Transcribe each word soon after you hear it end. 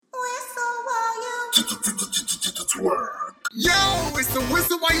Twerk. Yo, it's the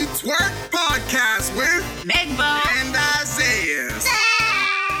Whistle While You Twerk podcast with Megbo and Isaiah.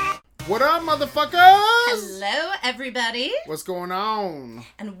 What up, motherfuckers? Hello, everybody. What's going on?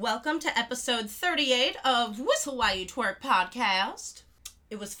 And welcome to episode 38 of Whistle While You Twerk podcast.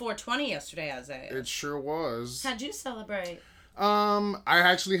 It was 420 yesterday, Isaiah. It sure was. How'd you celebrate? I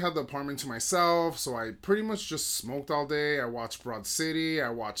actually had the apartment to myself, so I pretty much just smoked all day. I watched Broad City. I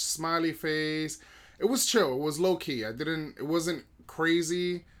watched Smiley Face. It was chill. It was low key. It wasn't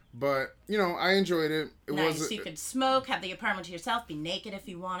crazy, but you know, I enjoyed it. Nice. You could smoke, have the apartment to yourself, be naked if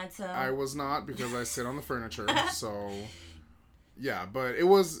you wanted to. I was not because I sit on the furniture. So yeah, but it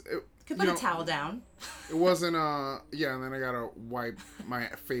was. Could put a towel down. It wasn't yeah, and then I gotta wipe my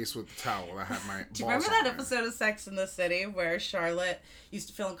face with the towel. I had my. Do you remember that episode of Sex and the City where Charlotte used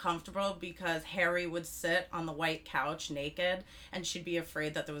to feel uncomfortable because Harry would sit on the white couch naked and she'd be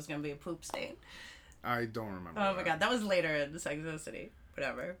afraid that there was gonna be a poop stain? I don't remember. Oh my god, that was later in Sex and the City.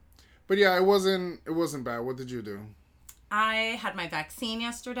 Whatever. But yeah, it wasn't bad. What did you do? I had my vaccine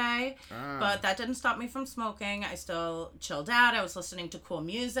yesterday, but that didn't stop me from smoking. I still chilled out. I was listening to cool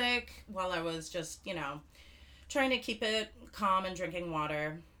music while I was just, trying to keep it calm and drinking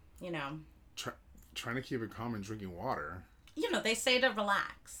water, Trying to keep it calm and drinking water? They say to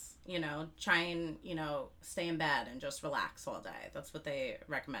relax, try and, stay in bed and just relax all day. That's what they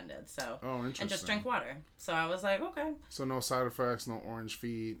recommended. So, interesting. And just drink water. So I was like, okay. So no side effects, no orange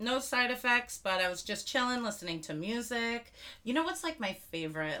feet. No side effects, but I was just chilling, listening to music. You know what's like my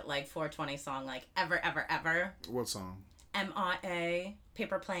favorite 420 song ever? What song? MIA,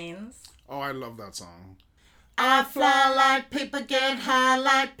 Paper Planes. Oh, I love that song. I fly like paper, get high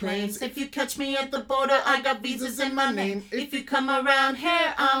like planes. If you catch me at the border, I got visas in my name. If you come around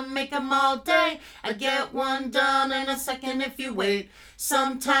here, I'll make them all day. I get one done in a second if you wait.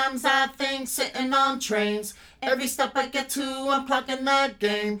 Sometimes I think sitting on trains. Every stop I get to, I'm clocking that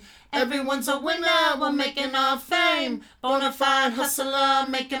game. Everyone's a winner, we're making our fame. Bonafide hustler,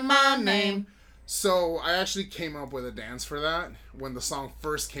 making my name. So I actually came up with a dance for that when the song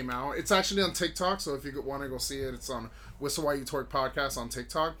first came out. It's actually on TikTok, so if you want to go see it, it's on Whistle While You Twerk podcast on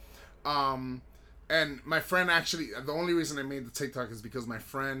TikTok. And my friend actually, the only reason I made the TikTok is because my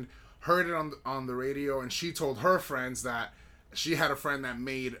friend heard it on the radio, and she told her friends that she had a friend that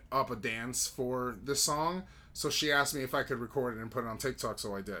made up a dance for this song. So she asked me if I could record it and put it on TikTok,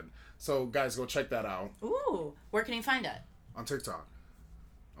 so I did. So guys, go check that out. Ooh, where can you find it? On TikTok.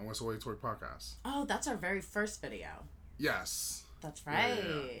 On Whistle While You Twerk podcast. Oh, that's our very first video. Yes. That's right.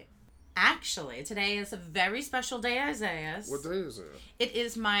 Yeah. Actually, today is a very special day, Isaiah. What day is it? It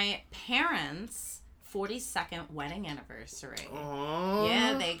is my parents' 42nd wedding anniversary. Aww.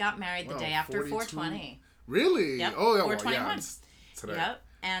 Yeah, they got married the day after 42. 420. Really? Yep. Oh, yeah. 421. Well, yeah, it's today. Yep.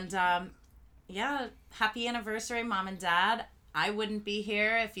 And, happy anniversary, Mom and Dad. I wouldn't be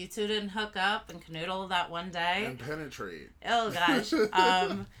here if you two didn't hook up and canoodle that one day. And penetrate. Oh, gosh.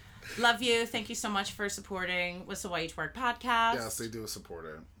 Love you. Thank you so much for supporting Whistle While You Twerk podcast. Yes, they do support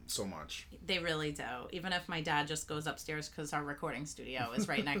it so much. They really do. Even if my dad just goes upstairs because our recording studio is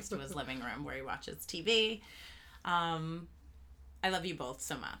right next to his living room where he watches TV. I love you both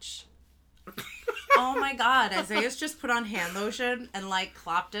so much. Oh my god, Isaiah's just put on hand lotion and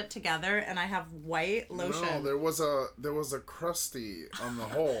clopped it together, and I have white lotion. No, there was a crusty on the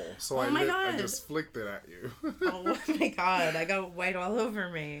hole, so I just flicked it at you. Oh my god, I got white all over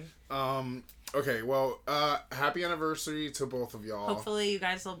me. Okay, well, happy anniversary to both of y'all. Hopefully you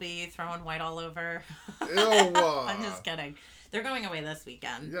guys will be throwing white all over. Ew. I'm just kidding. They're going away this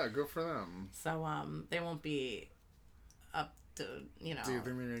weekend. Yeah, good for them. So they won't be up to, Do you think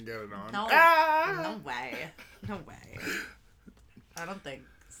they're gonna get it on? No, no way. No way. I don't think,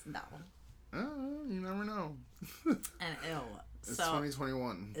 no. You never know. And ew. It's so,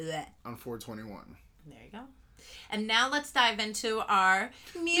 2021 bleh. on 421. There you go. And now let's dive into our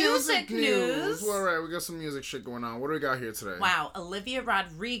music news. Well, all right, we got some music shit going on. What do we got here today? Wow, Olivia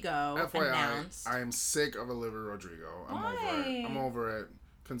Rodrigo FYI, announced. I am sick of Olivia Rodrigo. I'm over it.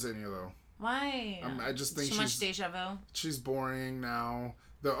 Continue though. Why? I just think too much deja vu. She's boring now.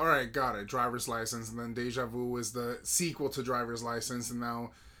 Alright, got it. Driver's License, and then Deja Vu is the sequel to Driver's License, and now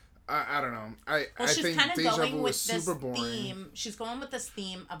I don't know. I think Deja Vu is super boring. Theme. She's going with this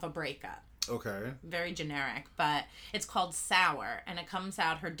theme of a breakup. Okay. Very generic, but it's called Sour, and it comes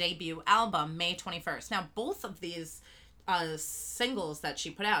out her debut album May 21st. Now, both of these singles that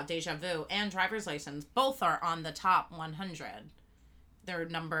she put out, Deja Vu and Driver's License, both are on the top 100.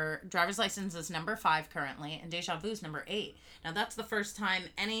 Driver's License is number 5 currently, and Deja Vu is number 8. Now, that's the first time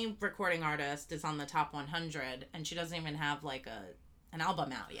any recording artist is on the top 100, and she doesn't even have, an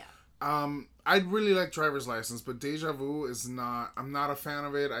album out yet. I'd really like Driver's License, but Deja Vu is not. I'm not a fan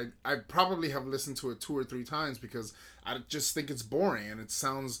of it. I probably have listened to it 2 or 3 times because I just think it's boring and it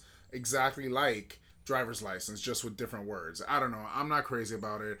sounds exactly like Driver's License, just with different words. I don't know. I'm not crazy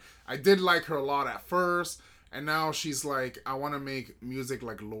about it. I did like her a lot at first, and now she's like, I want to make music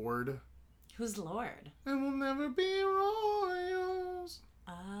like Lorde. Who's Lorde? And we'll never be royals.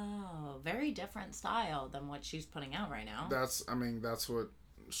 Oh, very different style than what she's putting out right now. That's what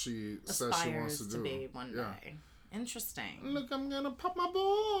she says she wants to do. To be one day. Interesting. Look, I'm gonna pop my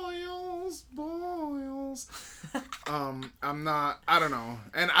boils. I don't know.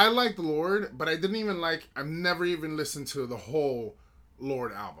 And I liked Lorde, but I've never even listened to the whole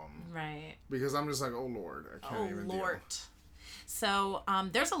Lorde album. Right. Because I'm just like, oh Lord, I can't even Lord. deal. So,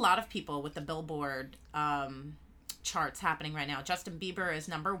 there's a lot of people with the Billboard charts happening right now. Justin Bieber is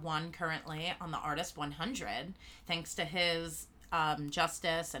number 1 currently on the Artist 100, thanks to his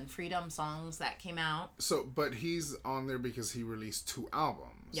Justice and Freedom songs that came out. So, but he's on there because he released 2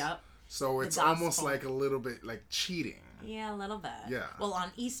 albums. Yep. So it's almost like a little bit like cheating. Yeah, a little bit. Yeah. Well,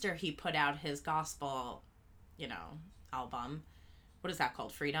 on Easter he put out his gospel, album. What is that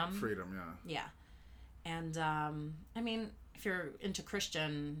called? Freedom? Freedom, yeah. Yeah. And I mean, if you're into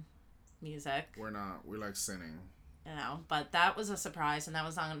Christian music, we're not. We like sinning. But that was a surprise, and that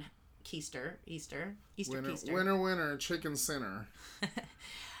was on Easter, winner, chicken sinner.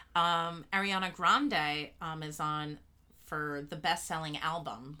 Ariana Grande is on for the best-selling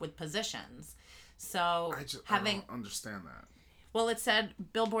album with Positions. So I don't understand that. Well,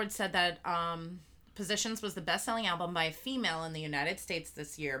 Billboard said that Positions was the best-selling album by a female in the United States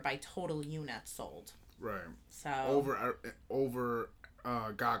this year by total units sold. Right. So over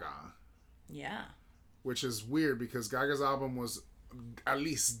Gaga. Yeah. Which is weird because Gaga's album was at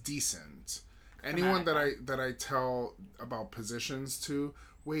least decent. Anyone that I tell about Positions to,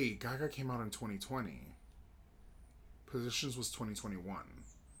 wait, Gaga came out in 2020. Positions was 2021.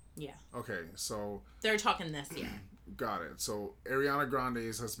 Yeah. Okay, so they're talking this year. Got it. So Ariana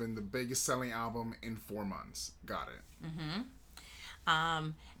Grande's has been the biggest selling album in 4 months. Got it. Mm-hmm.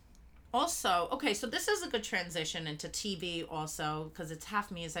 Also, okay, so this is a good transition into TV also because it's half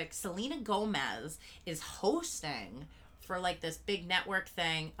music. Selena Gomez is hosting for like this big network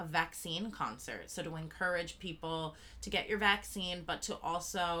thing, a vaccine concert. So to encourage people to get your vaccine, but to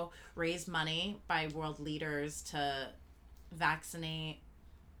also raise money by world leaders to vaccinate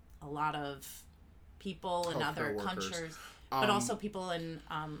a lot of people in other countries, but also people in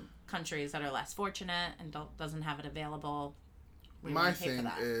countries that are less fortunate and doesn't have it available. My thing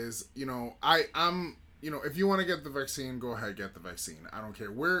is, I'm if you want to get the vaccine, go ahead, get the vaccine. I don't care.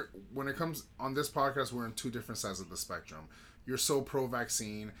 When it comes on this podcast, we're on 2 different sides of the spectrum. You're so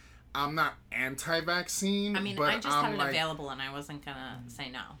pro-vaccine. I'm not anti-vaccine. I mean, but I just had it available and I wasn't going to say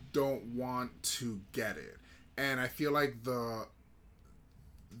no. Don't want to get it. And I feel like the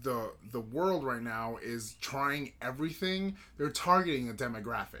world right now is trying everything. They're targeting a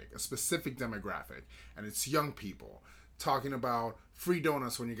specific demographic, and it's young people. Talking about free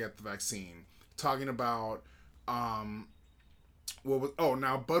donuts when you get the vaccine. Talking about now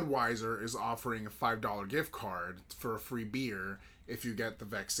Budweiser is offering a $5 gift card for a free beer if you get the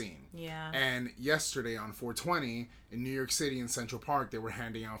vaccine. Yeah. And yesterday on 420 in New York City in Central Park, they were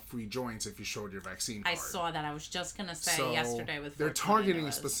handing out free joints if you showed your vaccine card. I saw that. I was just gonna say yesterday with. They're targeting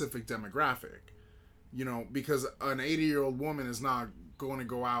a specific demographic, because an 80-year-old woman is not going to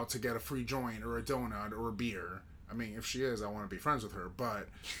go out to get a free joint or a donut or a beer. I mean, if she is, I want to be friends with her, but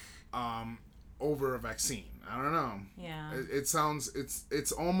over a vaccine. I don't know. Yeah. It sounds,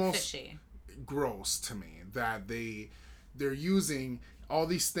 it's almost fishy. Gross to me that they're using all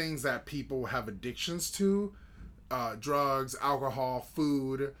these things that people have addictions to, drugs, alcohol,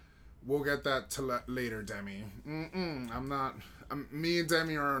 food. We'll get that to later, Demi. Me and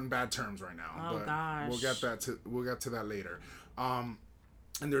Demi are on bad terms right now. Oh, but gosh. We'll get to that later. And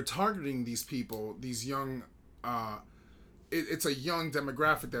they're targeting these people, these young. It's a young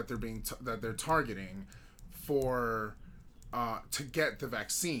demographic that they're targeting for to get the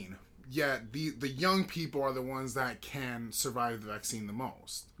vaccine. Yet the young people are the ones that can survive the vaccine the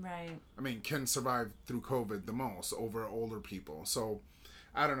most. Right. I mean, can survive through COVID the most over older people. So,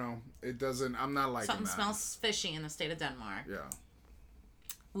 I don't know. It doesn't. I'm not liking Something that. smells fishy in the state of Denmark. Yeah.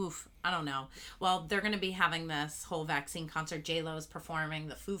 Oof, I don't know. Well, they're going to be having this whole vaccine concert. J-Lo's performing,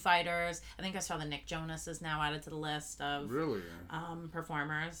 the Foo Fighters. I think I saw the Nick Jonas is now added to the list of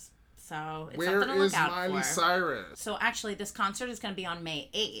performers. So it's Where something to look is out Miley for. Cyrus? So actually, this concert is going to be on May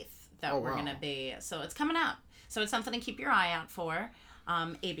 8th that we're going to be. So it's coming up. So it's something to keep your eye out for.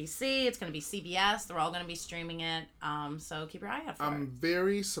 ABC. It's going to be CBS. They're all going to be streaming it. So keep your eye out for it. I'm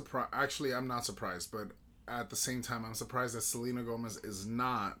very surprised. Actually, I'm not surprised, but at the same time, I'm surprised that Selena Gomez is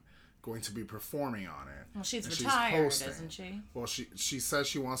not going to be performing on it. Well, she's retired, isn't she? Well, she says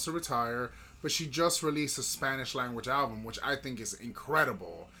she wants to retire, but she just released a Spanish language album, which I think is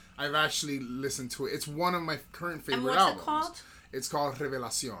incredible. I've actually listened to it. It's one of my current favorite albums. It called? It's called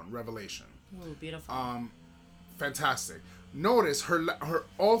Revelación, Revelation. Ooh, beautiful. Fantastic. Notice her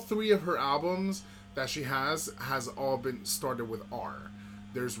all three of her albums that she has all been started with R.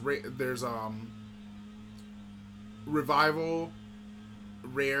 There's Revival,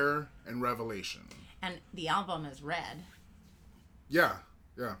 Rare, and Revelation. And the album is Red. Yeah.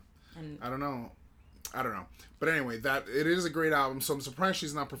 And I don't know. But anyway, it is a great album, so I'm surprised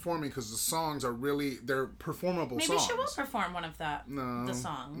she's not performing because the songs are they're performable songs. Maybe she will perform one of the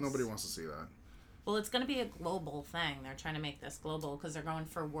songs. Nobody wants to see that. Well, it's going to be a global thing. They're trying to make this global because they're going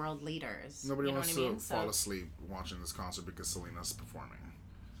for world leaders. Nobody wants to fall asleep watching this concert because Selena's performing.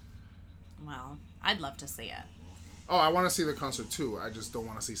 Well, I'd love to see it. Oh, I want to see the concert too. I just don't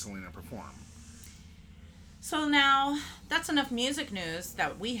want to see Selena perform. So now, that's enough music news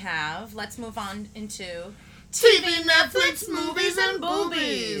that we have. Let's move on into TV, Netflix, movies, and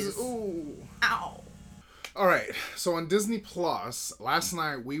boobies. Ooh. Ow. All right. So on Disney Plus, last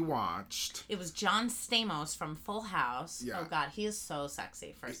night we watched... It was John Stamos from Full House. Yeah. Oh, God. He is so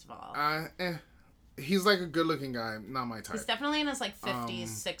sexy, first of all. He's like a good-looking guy. Not my type. He's definitely in his, 50s,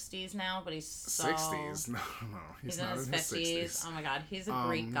 60s now, but he's so... 60s? No. He's not in his 60s. Oh, my God. He's a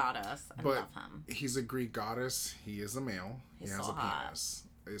Greek goddess. I love him. He's a Greek goddess. He is a male. He has so a hot. penis.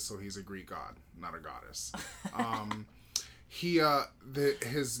 So he's a Greek god, not a goddess.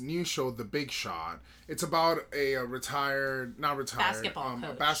 His new show, The Big Shot, it's about a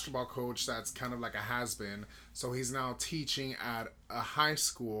basketball coach that's kind of like a has-been. So he's now teaching at a high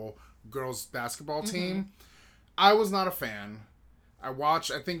school girls basketball team. I was not a fan. I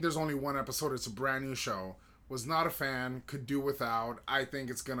think there's only one episode. It's a brand new show. Was not a fan. Could do without. I think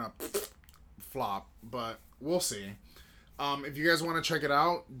it's gonna flop, but we'll see. If you guys want to check it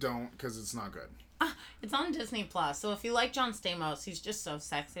out, don't, because it's not good. It's on Disney Plus, so if you like John Stamos, he's just so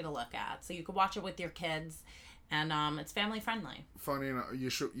sexy to look at. So you could watch it with your kids, and it's family friendly. Funny enough,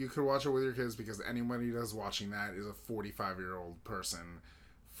 you could watch it with your kids because anybody that's watching that is a 45-year-old person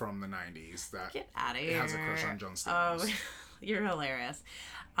from the 90s that Get out of here. has a crush on John Stamos. Oh, you're hilarious.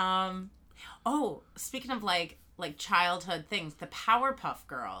 Speaking of like childhood things, the Powerpuff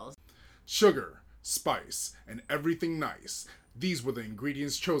Girls. Sugar, spice, and everything nice. These were the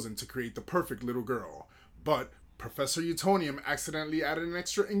ingredients chosen to create the perfect little girl. But Professor Utonium accidentally added an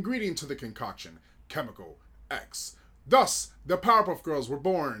extra ingredient to the concoction, Chemical X. Thus, the Powerpuff Girls were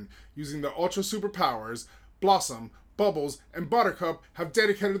born. Using their ultra superpowers, Blossom, Bubbles, and Buttercup have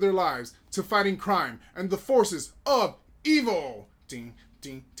dedicated their lives to fighting crime and the forces of evil. Ding,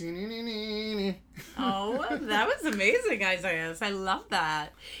 ding, ding, ding, ding, ding. Oh, that was amazing, Isaiah. I love that.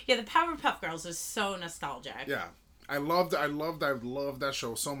 Yeah, the Powerpuff Girls is so nostalgic. Yeah. I loved that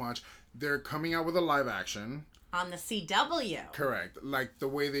show so much. They're coming out with a live action. On the CW. Correct. Like the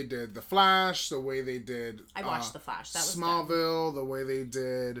way they did The Flash, the way they did... I watched The Flash. That was Smallville, the way they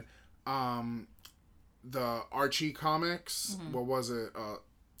did the Archie comics. Mm-hmm. What was it?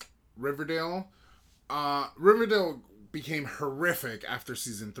 Riverdale. Riverdale became horrific after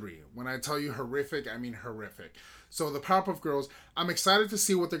season 3. When I tell you horrific, I mean horrific. So the Powerpuff Girls, I'm excited to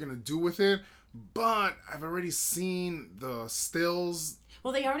see what they're going to do with it. But I've already seen the stills.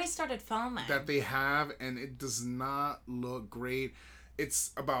 Well, they already started filming. That they have, and it does not look great.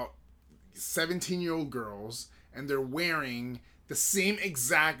 It's about 17-year-old girls, and they're wearing the same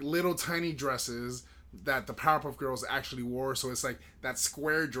exact little tiny dresses that the Powerpuff Girls actually wore. So it's like that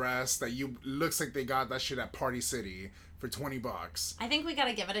square dress that looks like they got that shit at Party City for $20. I think we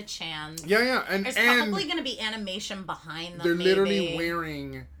gotta give it a chance. Yeah. And there's probably gonna be animation behind them. They're literally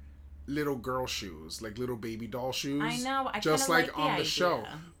wearing little girl shoes, like little baby doll shoes. I know. I just like on the idea. show,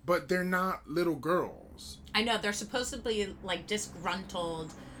 but they're not little girls. I know. They're supposedly like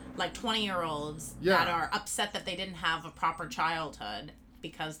disgruntled, like 20-year-olds that are upset that they didn't have a proper childhood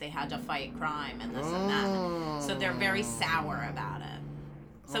because they had to fight crime and this and that. So they're very sour about it.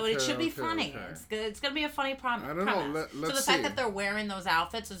 So it should be funny. Okay. It's good. It's gonna be a funny premise. I don't know. Let's so the fact that they're wearing those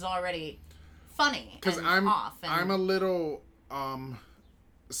outfits is already funny. Because I'm a little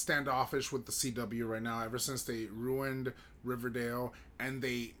standoffish with the CW right now ever since they ruined Riverdale and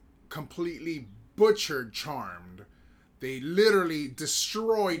they completely butchered Charmed. They literally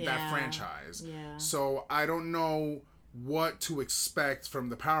destroyed that franchise. Yeah. So I don't know what to expect from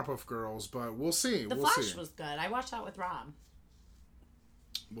the Powerpuff Girls, but we'll see. The Flash was good. I watched that with Rob.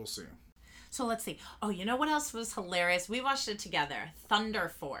 we'll see. So let's see. Oh, you know what else was hilarious? We watched it together. Thunder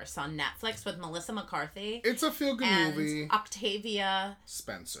Force on Netflix with Melissa McCarthy. It's a feel-good and movie. Octavia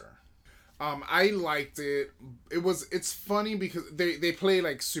Spencer. I liked it. It's funny because they play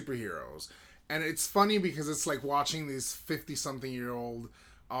like superheroes. And it's funny because it's like watching these 50-something-year-old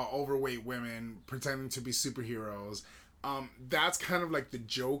overweight women pretending to be superheroes. That's kind of like the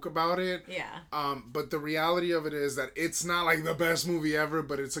joke about it. Yeah. But the reality of it is that it's not like the best movie ever,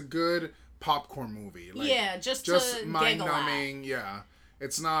 but it's a good popcorn movie. Like, yeah, just to mind giggle numbing. at. Yeah,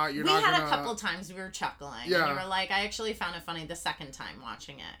 it's not. We had a couple times we were chuckling. Yeah. And you were like, I actually found it funny the second time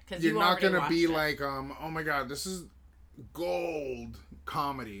watching it because you're not gonna be it. like, oh my god, this is gold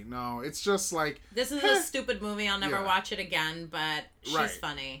comedy. No, it's just like this is a stupid movie. I'll never Yeah. watch it again. But she's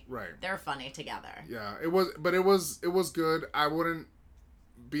funny. Right. They're funny together. Yeah, it was good. I wouldn't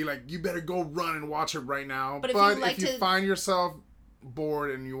be like, you better go run and watch it right now. But if you find yourself bored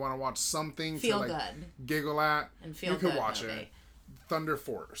and you want to watch something feel to like good giggle at, and feel you can good watch movie. it. Thunder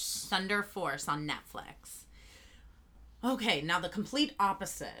Force. Thunder Force on Netflix. Okay, now the complete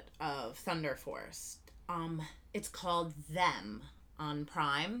opposite of Thunder Force. It's called Them on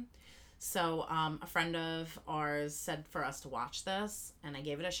Prime. So a friend of ours said for us to watch this, and I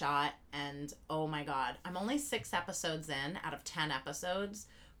gave it a shot, and oh my god, I'm only 6 episodes in out of 10 episodes,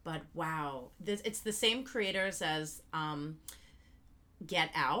 but wow, it's the same creators as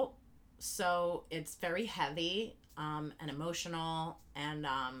Get Out, so it's very heavy and emotional, and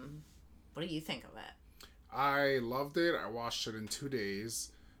what do you think of it? I loved it. I watched it in 2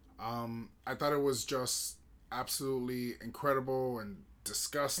 days. I thought it was just absolutely incredible and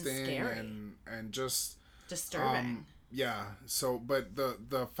disgusting and just disturbing. Yeah. So, but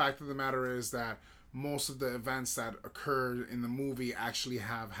the fact of the matter is that most of the events that occurred in the movie actually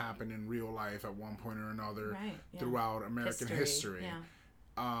have happened in real life at one point or another throughout American history.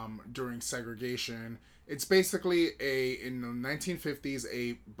 Yeah. During segregation. It's basically in the 1950s,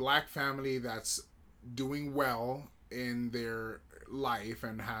 a black family that's doing well in their life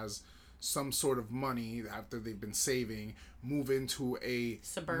and has some sort of money after they've been saving, move into a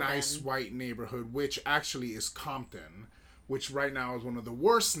suburban, nice white neighborhood, which actually is Compton, which right now is one of the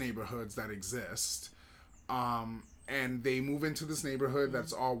worst neighborhoods that exist. And they move into this neighborhood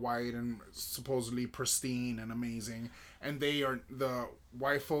that's all white and supposedly pristine and amazing. And the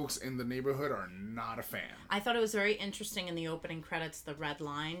white folks in the neighborhood are not a fan. I thought it was very interesting in the opening credits, the red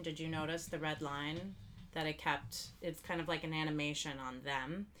line. Did you notice the red line that it kept? It's kind of like an animation on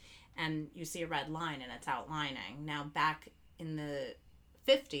them. And you see a red line and it's outlining. Now, back in the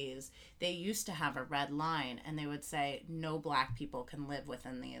 50s, they used to have a red line and they would say, no black people can live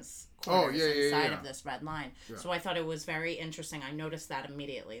within these quarters inside of this red line. Yeah. So I thought it was very interesting. I noticed that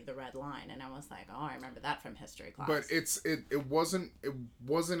immediately, the red line. And I was like, oh, I remember that from history class. But it wasn't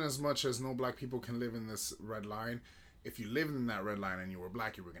as much as no black people can live in this red line. If you lived in that red line and you were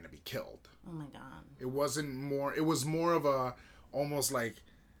black, you were going to be killed. Oh, my God. It was more of a, almost like,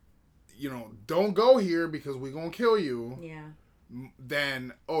 don't go here because we're going to kill you. Yeah.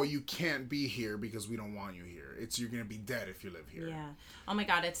 Then, oh, you can't be here because we don't want you here. You're going to be dead if you live here. Yeah. Oh my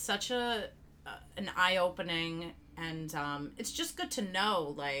God. It's such an eye-opening, and it's just good to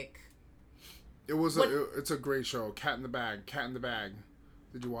know, like. It's a great show. Cat in the Bag.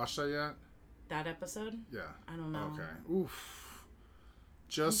 Did you watch that yet? That episode? Yeah. I don't know. Okay. Oof.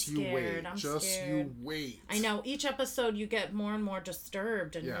 Just you wait. You wait. I know. Each episode you get more and more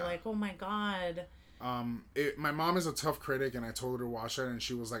disturbed, and you're like, oh my God. My mom is a tough critic, and I told her to watch it, and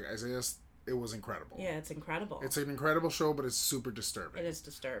she was like, Isaiah, it was incredible. Yeah, it's incredible. It's an incredible show, but it's super disturbing. It is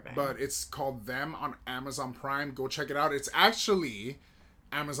disturbing. But it's called Them on Amazon Prime. Go check it out. It's actually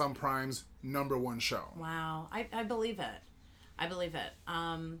Amazon Prime's #1 show. Wow. I believe it.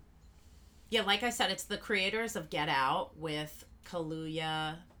 Yeah, like I said, it's the creators of Get Out with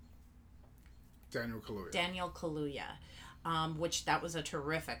Daniel Kaluuya, which that was a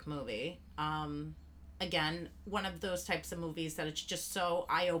terrific movie. Again, one of those types of movies that it's just so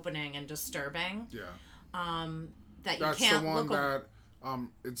eye-opening and disturbing. Yeah. That you That's can't the one look that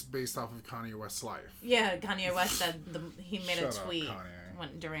it's based off of Kanye West's life. Yeah, Kanye West said he made a tweet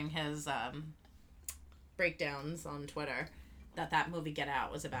Kanye. during his breakdowns on Twitter that movie Get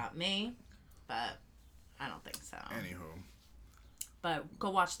Out was about me, but I don't think so. Anywho. But go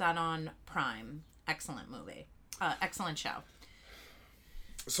watch that on Prime. Excellent movie. Excellent show.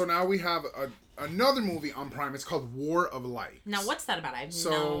 So now we have another movie on Prime. It's called War of Light. Now, what's that about? I have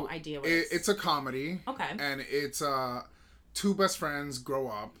no idea what it is. It's a comedy. Okay. And it's two best friends grow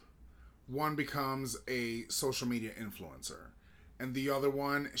up. One becomes a social media influencer. And the other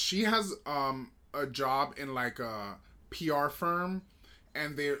one, she has a job in like a PR firm.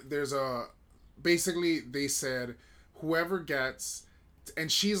 and there's a basically they said whoever gets,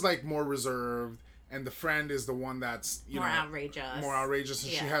 and she's like more reserved, and the friend is the one that's more outrageous,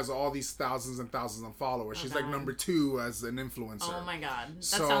 and she has all these thousands and thousands of followers. She's like number 2 as an influencer. Oh my god, that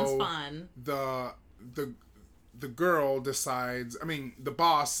sounds fun. The girl decides, the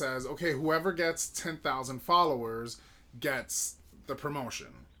boss says, okay, whoever gets 10,000 followers gets the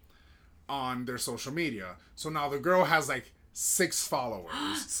promotion on their social media. So now the girl has like 6 followers.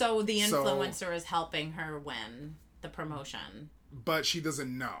 So the influencer is helping her win the promotion. But she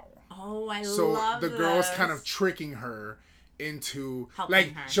doesn't know. Oh, I love So the girl's kind of tricking her into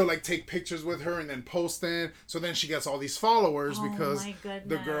helping her. She'll like take pictures with her and then post it. So then she gets all these followers because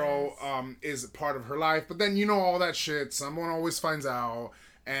the girl is part of her life. But then all that shit. Someone always finds out,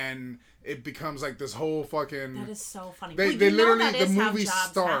 and it becomes like this whole fucking. That is so funny. They literally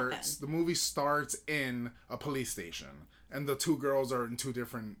the movie starts in a police station, and the 2 girls are in 2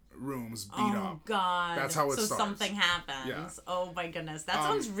 different rooms beat up. Oh god. That's how it starts. So something happens. Yeah. Oh my goodness. That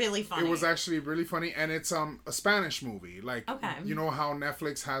sounds really funny. It was actually really funny, and it's a Spanish movie. Like you know how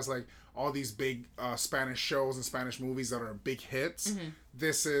Netflix has like all these big Spanish shows and Spanish movies that are big hits? Mm-hmm.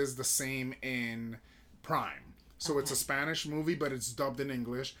 This is the same in Prime. So it's a Spanish movie, but it's dubbed in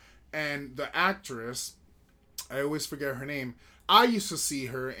English, and the actress, I always forget her name. I used to see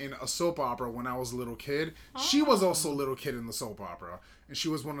her in a soap opera when I was a little kid. Oh. She was also a little kid in the soap opera, and she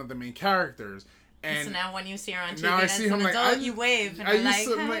was one of the main characters. And so now when you see her on TV as an adult, you wave. And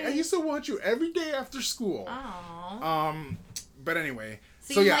I used to watch you every day after school. Oh. But anyway,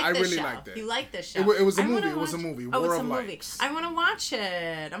 so yeah, I really liked it. You like this show? It was a movie. It was a movie. War of Lights. I want to watch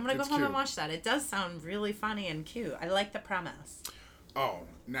it. I'm gonna go home and watch that. It does sound really funny and cute. I like the premise. Oh,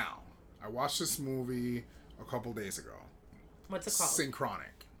 now I watched this movie a couple days ago. What's it called?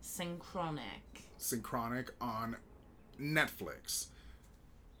 Synchronic on Netflix.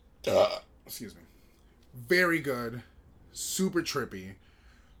 Excuse me. Very good. Super trippy.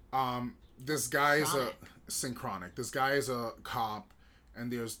 This guy is Synchronic. This guy is a cop,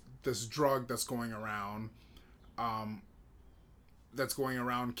 and there's this drug that's going around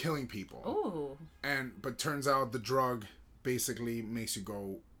killing people. Ooh. But turns out the drug basically makes you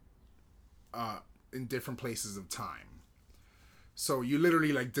go in different places of time. So you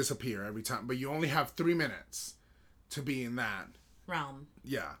literally like disappear every time, but you only have 3 minutes to be in that realm.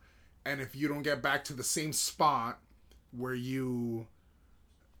 Yeah. And if you don't get back to the same spot where you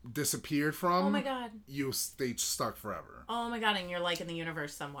disappeared from, oh my god, you stay stuck forever. Oh my god, and you're like in the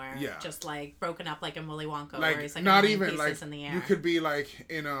universe somewhere. Yeah. Just like broken up like in Willy Wonka, like, where he's like not even like in the air. You could be like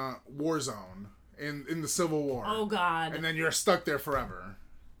in a war zone in the Civil War. Oh god. And then you're stuck there forever.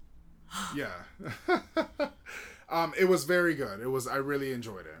 Yeah. It was very good. I really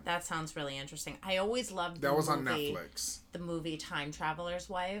enjoyed it. That sounds really interesting. I always loved that was on Netflix. The movie Time Traveler's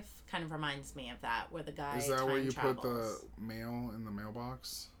Wife kind of reminds me of that, where the guy is that where you travels. Put the mail in the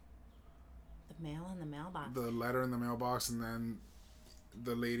mailbox? The mail in the mailbox. The letter in the mailbox, and then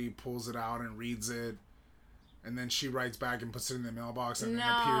the lady pulls it out and reads it, and then she writes back and puts it in the mailbox, and then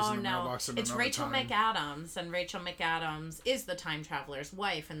appears in the mailbox. It's Rachel McAdams, and Rachel McAdams is the time traveler's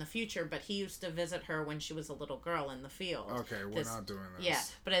wife in the future, but he used to visit her when she was a little girl in the field. Okay, we're not doing this. Yeah,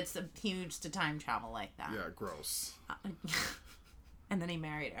 but he used to time travel like that. Yeah, gross. And then he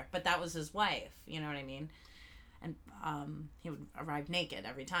married her, but that was his wife. You know what I mean? And he would arrive naked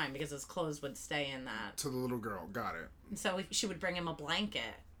every time because his clothes would stay in that. To the little girl, got it. So she would bring him a blanket.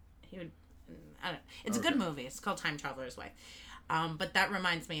 He would. I don't know. It's a good movie. It's called Time Traveler's Wife. But that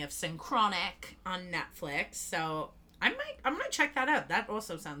reminds me of Synchronic on Netflix. So I'm gonna check that out. That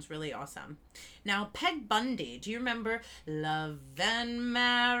also sounds really awesome. Now, Peg Bundy. Do you remember Love and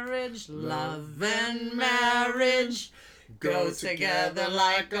Marriage? Love and Marriage go together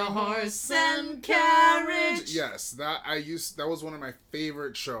like a horse and carriage. Yes, that was one of my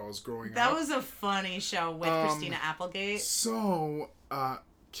favorite shows growing up. That was a funny show with Christina Applegate. So,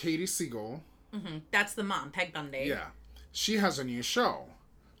 Katie Siegel. Mm-hmm. That's the mom, Peg Bundy. Yeah. She has a new show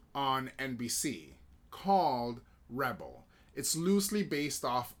on NBC called Rebel. It's loosely based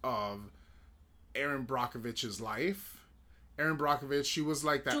off of Erin Brockovich's life. Erin Brockovich, she was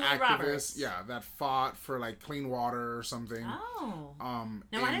like that Julia activist, Roberts. Yeah, that fought for like clean water or something. Oh.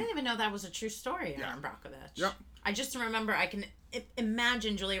 No, I didn't even know that was a true story, Erin Brockovich. Yep. I just remember, I can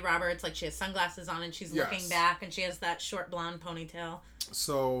imagine Julia Roberts, like she has sunglasses on and she's looking back and she has that short blonde ponytail.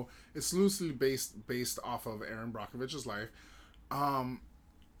 So it's loosely based off of Erin Brockovich's life.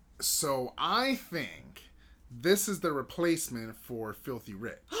 So I think this is the replacement for Filthy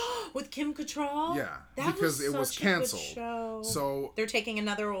Rich. With Kim Cattrall? Yeah, because it was canceled. Show. So they're taking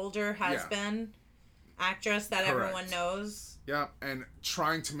another older has-been actress that Correct. everyone knows. Yeah, and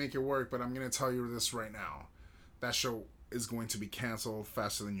trying to make it work, but I'm going to tell you this right now. That show is going to be canceled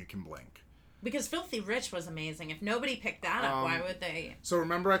faster than you can blink. Because Filthy Rich was amazing. If nobody picked that up, why would they? So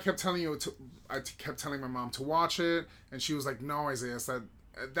remember I kept telling my mom to watch it, and she was like, no, Isaiah,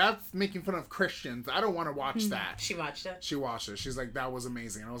 that's making fun of Christians. I don't want to watch that. She watched it? She watched it. She's like, that was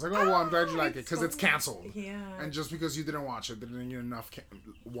amazing. And I was like, oh, well, I'm glad you like it, because it's canceled. Yeah. And just because you didn't watch it, there didn't get enough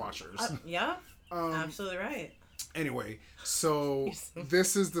watchers. Yeah, absolutely right. Anyway, so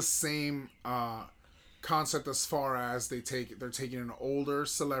this is the same concept as far as they're taking an older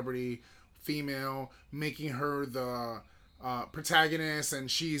celebrity, female, making her the protagonist, and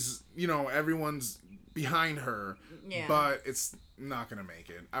she's, everyone's behind her. Yeah. But it's not gonna make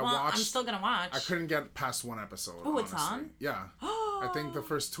it. I'm still gonna watch. I couldn't get past one episode. Oh, it's on? Yeah. I think the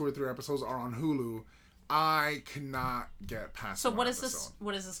first 2 or 3 episodes are on Hulu. I cannot get past one episode. So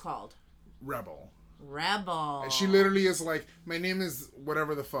what is this called? Rebel. And she literally is like, my name is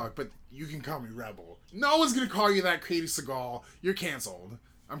whatever the fuck, but you can call me Rebel. No one's gonna call you that, Katie Seagal. You're canceled.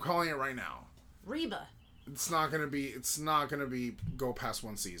 I'm calling it right now. Reba. It's not gonna be go past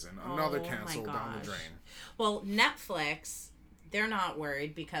one season. Another cancel down the drain. Well, Netflix, they're not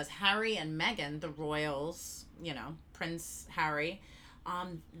worried because Harry and Meghan, the royals, Prince Harry,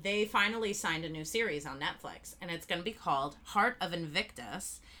 they finally signed a new series on Netflix, and it's gonna be called Heart of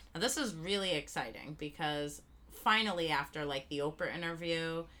Invictus. Now, this is really exciting because finally, after the Oprah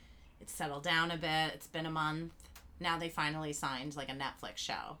interview, it's settled down a bit. It's been a month. Now they finally signed a Netflix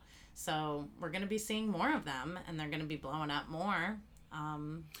show. So we're going to be seeing more of them, and they're going to be blowing up more.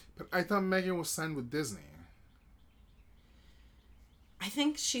 But I thought Meghan was signed with Disney. I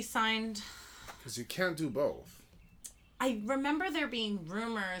think she signed... Because you can't do both. I remember there being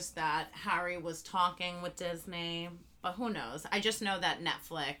rumors that Harry was talking with Disney, but who knows? I just know that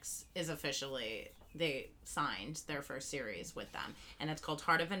Netflix is officially... They signed their first series with them, and it's called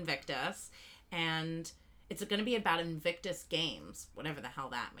Heart of Invictus, and... It's going to be about Invictus Games, whatever the hell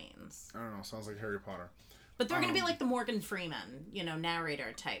that means. I don't know. Sounds like Harry Potter. But they're going to be like the Morgan Freeman,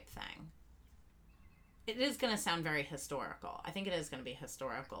 narrator type thing. It is going to sound very historical. I think it is going to be a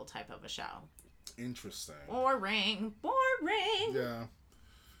historical type of a show. Interesting. Boring. Yeah.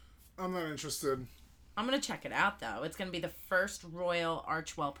 I'm not interested. I'm going to check it out, though. It's going to be the first Royal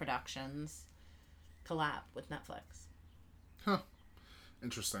Archwell Productions collab with Netflix. Huh.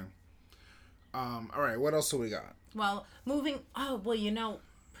 Interesting. All right, what else do we got? Well,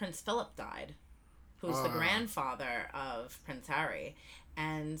 Prince Philip died, who's the grandfather of Prince Harry.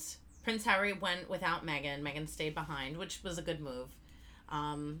 And Prince Harry went without Meghan. Meghan stayed behind, which was a good move.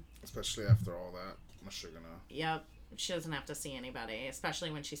 Especially after all that. What's she gonna... Yep, she doesn't have to see anybody, especially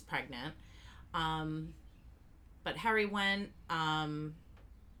when she's pregnant. But Harry went... Didn't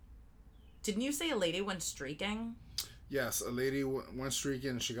you say a lady went streaking? Yes, a lady went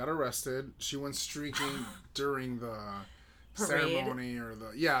streaking. She got arrested. She went streaking during the parade? Ceremony or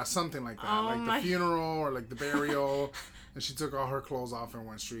something like that. The funeral or the burial. And she took all her clothes off and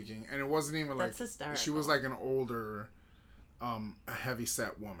went streaking. And it wasn't even That's hysterical. She was an older,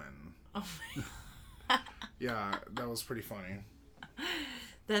 heavy-set woman. Oh Yeah, that was pretty funny.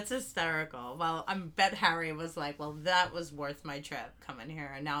 That's hysterical. Well, I bet Harry was like, well, that was worth my trip coming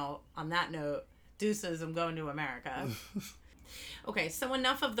here. And now, on that note... Deuces, I'm going to America. Okay, so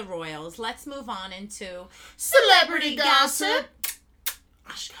enough of the royals. Let's move on into celebrity gossip.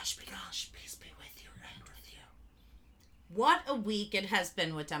 Gosh, peace be with you and with you. What a week it has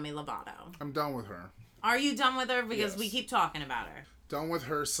been with Demi Lovato. I'm done with her. Are you done with her? Because yes. We keep talking about her. Done with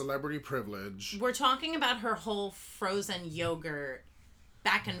her celebrity privilege. We're talking about her whole frozen yogurt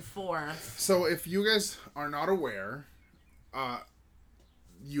back and forth. So if you guys are not aware,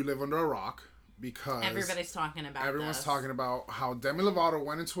 you live under a rock. Because everybody's talking about everyone's talking about how Demi Lovato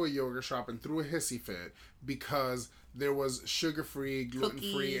went into a yogurt shop and threw a hissy fit because there was sugar-free,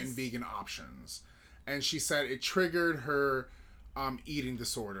 gluten-free, and vegan options. And she said it triggered her eating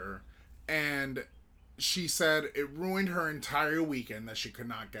disorder. And she said it ruined her entire weekend that she could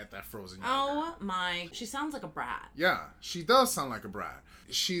not get that frozen yogurt. Oh my. She sounds like a brat. Yeah, she does sound like a brat.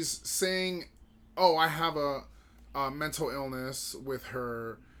 She's saying, oh, I have a mental illness with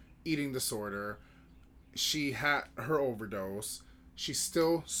her eating disorder. She had her overdose. She's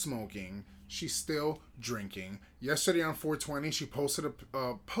still smoking. She's still drinking. Yesterday on 420, she posted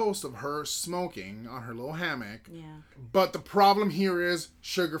a post of her smoking on her little hammock. Yeah. But the problem here is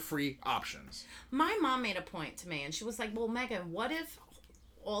sugar-free options. My mom made a point to me, and she was like, well, Megan, what if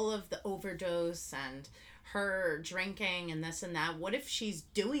all of the overdose and her drinking and this and that, what if she's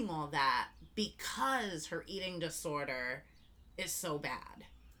doing all that because her eating disorder is so bad?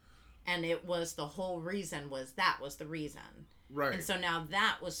 And it was the whole reason was that was the reason. Right. And so now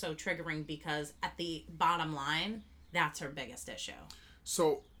that was so triggering because at the bottom line, that's her biggest issue.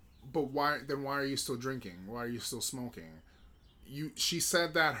 So, but why are you still drinking? Why are you still smoking? She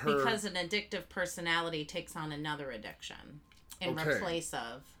said that because an addictive personality takes on another addiction in replace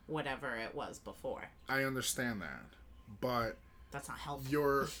of whatever it was before. I understand that, but that's not healthy.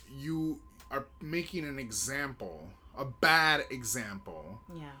 You are making an example, a bad example.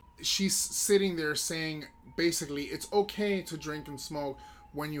 Yeah. She's sitting there saying basically it's okay to drink and smoke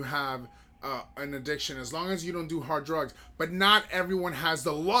when you have an addiction as long as you don't do hard drugs, but not everyone has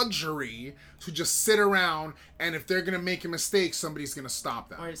the luxury to just sit around and if they're gonna make a mistake somebody's gonna stop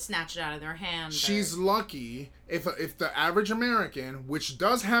them or snatch it out of their hand. She's lucky if the average American, which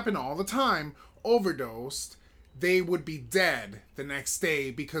does happen all the time, overdosed, they would be dead the next day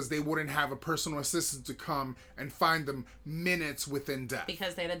because they wouldn't have a personal assistant to come and find them minutes within death.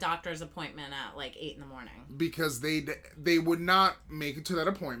 Because they had a doctor's appointment at like 8 a.m. Because they would not make it to that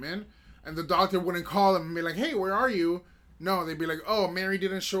appointment, and the doctor wouldn't call them and be like, "Hey, where are you?" No, they'd be like, "Oh, Mary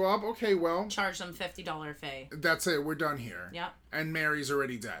didn't show up. Okay, well, charge them $50 fee. That's it. We're done here." Yep. And Mary's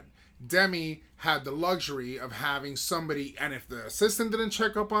already dead. Demi had the luxury of having somebody, and if the assistant didn't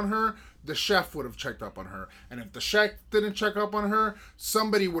check up on her, the chef would have checked up on her. And if the chef didn't check up on her,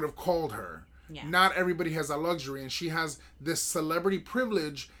 somebody would have called her. Yeah. Not everybody has that luxury, and she has this celebrity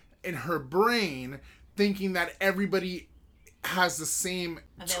privilege in her brain thinking that everybody has the same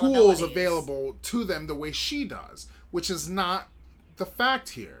tools available to them the way she does, which is not the fact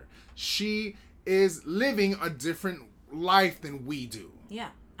here. She is living a different life than we do. Yeah.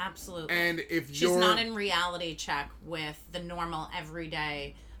 Absolutely. And if she's not in reality check with the normal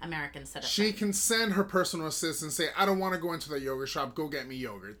everyday American citizen. She can send her personal assistant and say, "I don't want to go into the yogurt shop. Go get me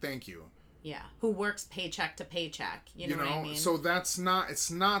yogurt. Thank you." Yeah. Who works paycheck to paycheck. You know what I mean? So it's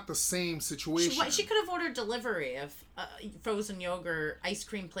not the same situation. She could have ordered delivery if frozen yogurt ice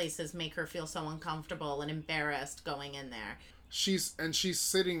cream places make her feel so uncomfortable and embarrassed going in there. She's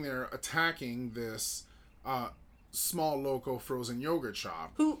sitting there attacking this small local frozen yogurt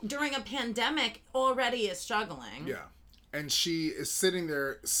shop who during a pandemic already is struggling. Yeah. And she is sitting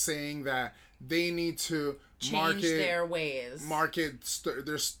there saying that they need to change their ways.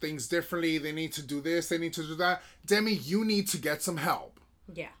 There's things differently. They need to do this. They need to do that. Demi, you need to get some help.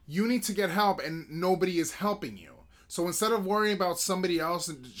 Yeah. You need to get help, and nobody is helping you. So instead of worrying about somebody else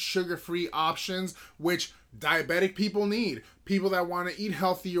and sugar-free options, which diabetic people need, people that want to eat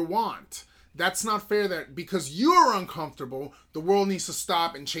healthier want, that's not fair that because you're uncomfortable, the world needs to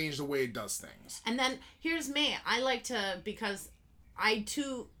stop and change the way it does things. And then here's me. I like to, because I'm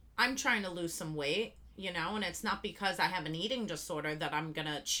trying to lose some weight, and it's not because I have an eating disorder that I'm going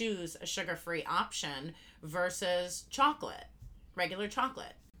to choose a sugar-free option versus chocolate, regular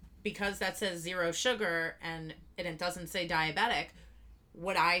chocolate. Because that says 0 sugar and it doesn't say diabetic,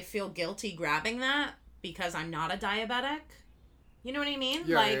 would I feel guilty grabbing that because I'm not a diabetic? You know what I mean?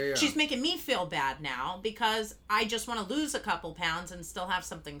 Yeah. She's making me feel bad now because I just want to lose a couple pounds and still have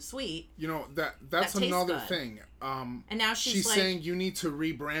something sweet. That's another thing. And now she's saying you need to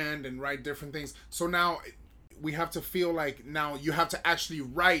rebrand and write different things. So now we have to feel like now you have to actually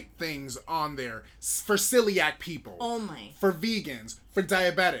write things on there for celiac people. Only. For vegans, for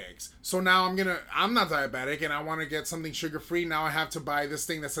diabetics. So now I'm not diabetic and I want to get something sugar-free. Now I have to buy this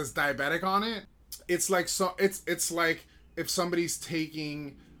thing that says diabetic on it. It's like it's like if somebody's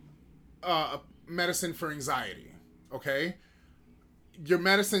taking medicine for anxiety, okay? Your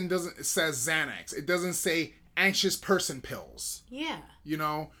medicine says Xanax. It doesn't say anxious person pills. Yeah.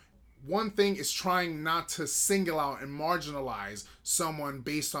 One thing is trying not to single out and marginalize someone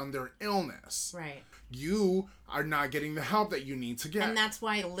based on their illness. Right. You are not getting the help that you need to get. And that's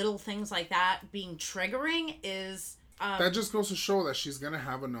why little things like that being triggering is... that just goes to show that she's gonna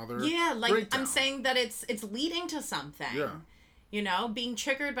have another breakdown. I'm saying that it's leading to something. Yeah. Being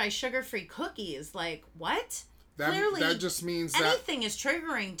triggered by sugar-free cookies. Like, what? Clearly, that just means that anything is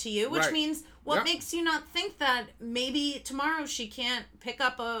triggering to you, which means what makes you not think that maybe tomorrow she can't pick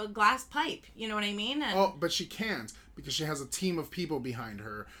up a glass pipe? You know what I mean? But she can't because she has a team of people behind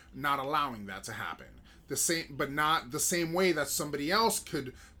her not allowing that to happen. But not the same way that somebody else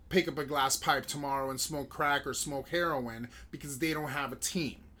could pick up a glass pipe tomorrow and smoke crack or smoke heroin because they don't have a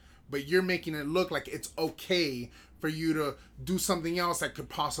team. But you're making it look like it's okay for you to do something else that could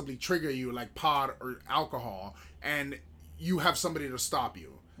possibly trigger you, like pot or alcohol, and you have somebody to stop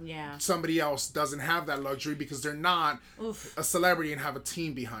you. Yeah. Somebody else doesn't have that luxury because they're not a celebrity and have a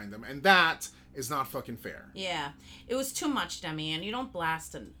team behind them. And that is not fucking fair. Yeah. It was too much, Demi, and you don't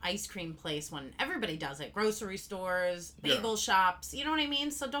blast an ice cream place when everybody does it. Grocery stores, bagel shops, you know what I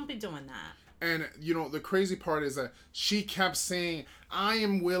mean? So don't be doing that. And, you know, the crazy part is that she kept saying, I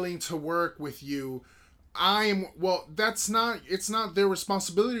am willing to work with you. It's not their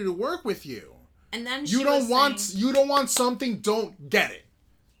responsibility to work with you. And then you don't want something, don't get it.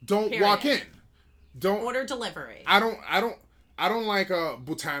 Don't walk in. Don't order delivery. I don't like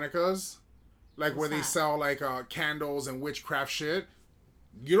Botanicas, like where they sell like candles and witchcraft shit.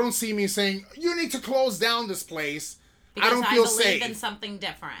 You don't see me saying you need to close down this place. Because I don't feel safe. I believe in something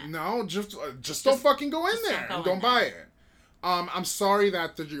different. No, just don't fucking go in there and don't buy it. I'm sorry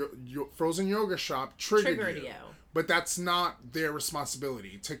that the frozen yogurt shop triggered you. But that's not their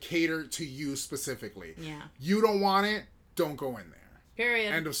responsibility to cater to you specifically. Yeah. You don't want it, don't go in there.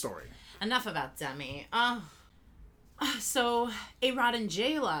 Period. End of story. Enough about Demi. So A-Rod and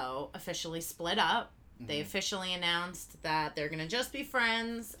J-Lo officially split up. They officially announced that they're going to just be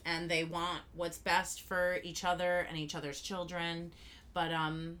friends and they want what's best for each other and each other's children. But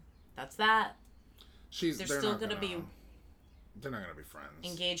that's that. They're still going to be... They're not going to be friends.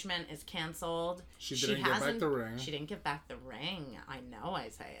 Engagement is canceled. She didn't get back the ring. She didn't get back the ring. I know,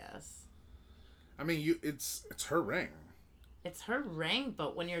 Isaiah. I mean, it's her ring. It's her ring,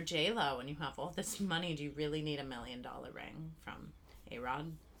 but when you're J-Lo and you have all this money, do you really need $1 million ring from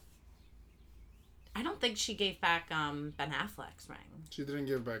A-Rod? I don't think she gave back Ben Affleck's ring. She didn't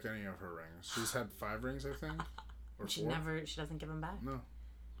give back any of her rings. She's had 5 rings, I think. Or 4. She doesn't give them back? No.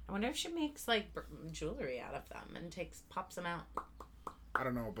 I wonder if she makes, like, jewelry out of them and pops them out. I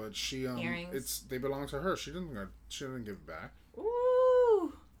don't know, but she, earrings. They belong to her. She didn't give it back.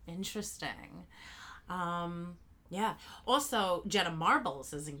 Ooh, interesting. Yeah. Also, Jenna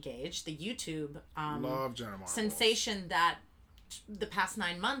Marbles is engaged. The YouTube love Jenna Marbles. Sensation that the past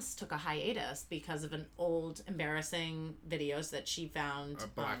 9 months took a hiatus because of an old embarrassing videos that she found. A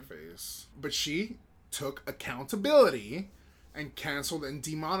blackface. But she took accountability and canceled and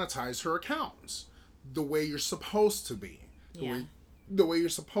demonetized her accounts the way you're supposed to be. The way you're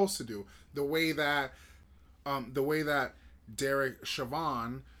supposed to do. The way that Derek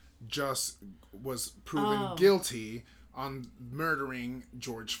Chauvin just was proven guilty on murdering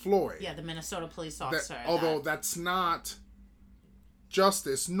George Floyd. Yeah, the Minnesota police officer. Although that's not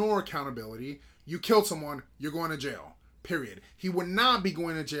justice nor accountability. You killed someone, you're going to jail. Period. He would not be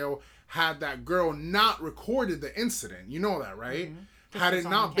going to jail had that girl not recorded the incident. You know that, right? Mm-hmm. Had it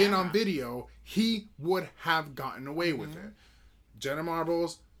not been on video, he would have gotten away with it. Jenna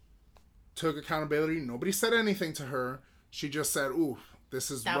Marbles took accountability. Nobody said anything to her. She just said, ooh,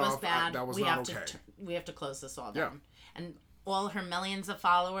 this is rough. Was bad. That was not okay. We have to close this all down. Yeah. And all her millions of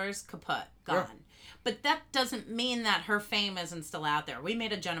followers, kaput, gone. Yeah. But that doesn't mean that her fame isn't still out there. We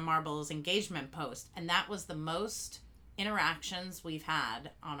made a Jenna Marbles engagement post, and that was the most interactions we've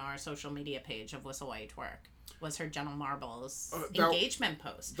had on our social media page of Whistle While You Twerk. Was her Jenna Marbles engagement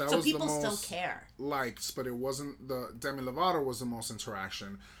post. So people still care. Likes, but it wasn't the Demi Lovato was the most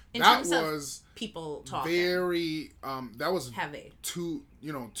interaction. That was people talking. Very that was heavy. Two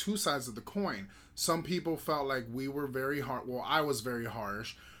sides of the coin. Some people felt like we were very hard. Well, I was very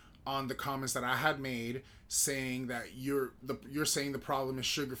harsh on the comments that I had made, saying that you're saying the problem is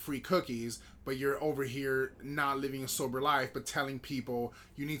sugar-free cookies, but you're over here not living a sober life, but telling people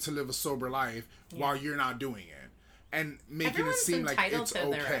you need to live a sober life while you're not doing it, and making it seem like it's okay.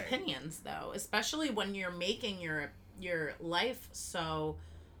 Their opinions, though, especially when you're making your life so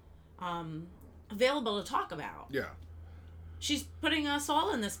available to talk about. Yeah. She's putting us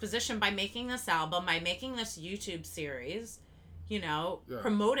all in this position by making this album, by making this YouTube series,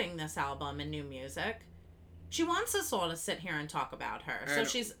 promoting this album and new music. She wants us all to sit here and talk about her. So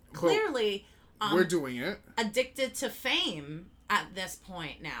she's clearly we're doing it. Addicted to fame at this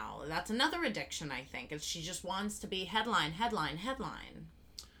point now. That's another addiction, I think. She just wants to be headline.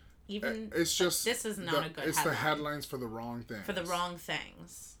 Even it's just this is not a good it's headline. The headlines for the wrong things. For the wrong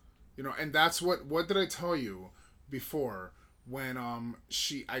things. And that's what did I tell you before when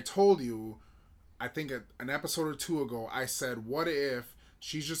I told you, I think an episode or 2 ago, I said, what if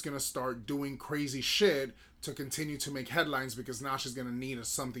she's just going to start doing crazy shit to continue to make headlines because now she's going to need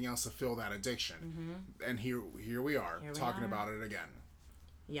something else to fill that addiction. Mm-hmm. And here we are talking about it again.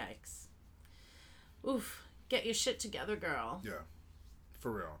 Yikes. Oof. Get your shit together, girl. Yeah.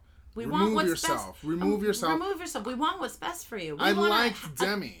 For real. Remove yourself. We want what's best for you. I like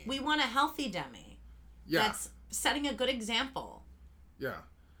Demi. We want a healthy Demi. Yeah. That's setting a good example. Yeah.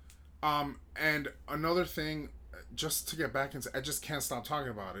 And another thing, just to get back into, I just can't stop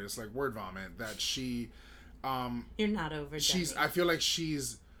talking about it. It's like word vomit that she. You're not over Demi. I feel like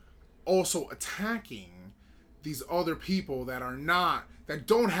she's also attacking these other people that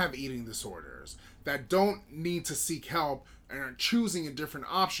don't have eating disorders, that don't need to seek help and are choosing a different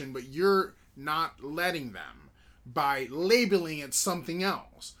option, but you're not letting them by labeling it something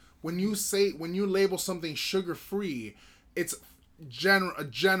else. When you label something sugar-free, it's a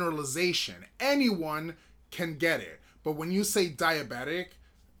generalization. Anyone can get it. But when you say diabetic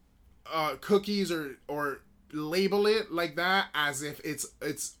cookies or label it like that as if it's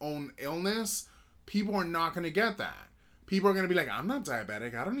its own illness, people are not going to get that. People are going to be like, I'm not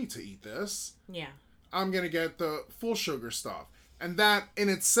diabetic. I don't need to eat this. Yeah. I'm going to get the full sugar stuff. And that in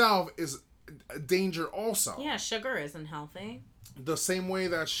itself is a danger also. Yeah, sugar isn't healthy. The same way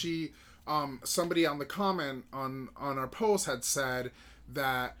that somebody on the comment on our post had said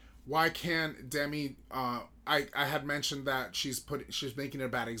that why can't Demi, I had mentioned that she's making a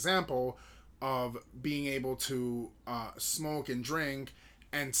bad example of being able to smoke and drink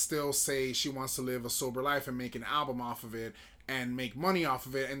and still say she wants to live a sober life and make an album off of it and make money off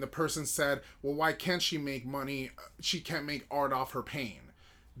of it. And the person said, well, why can't she make money? She can't make art off her pain.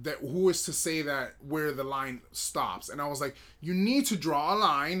 That who is to say that where the line stops? And I was like, you need to draw a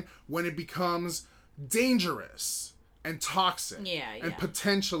line when it becomes dangerous and toxic and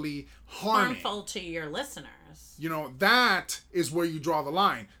potentially harmful to your listeners. That is where you draw the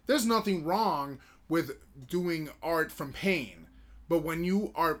line. There's nothing wrong with doing art from pain, but when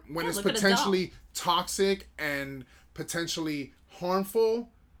it's potentially toxic and potentially harmful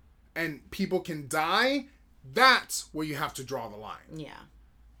and people can die, that's where you have to draw the line. Yeah.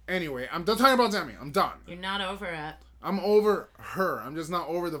 Anyway, I'm done talking about Demi. I'm done. You're not over it. I'm over her. I'm just not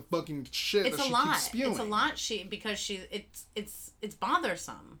over the fucking shit that she keeps spewing. It's a lot. It's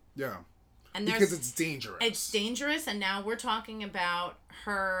bothersome. Yeah. And because it's dangerous. It's dangerous, and now we're talking about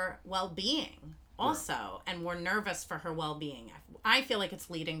her well-being also, and we're nervous for her well-being. I feel like it's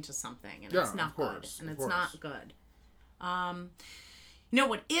leading to something, and it's not good. And it's not good.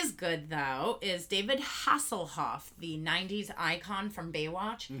 What is good, though, is David Hasselhoff, the 90s icon from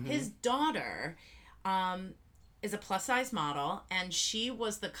Baywatch. Mm-hmm. His daughter is a plus-size model, and she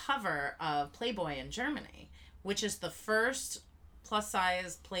was the cover of Playboy in Germany, which is the first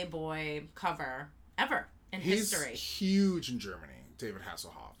plus-size Playboy cover ever in history. He's huge in Germany, David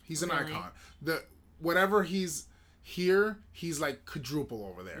Hasselhoff. He's an icon. Whatever he's here, he's like quadruple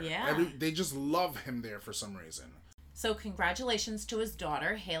over there. Yeah. They just love him there for some reason. So congratulations to his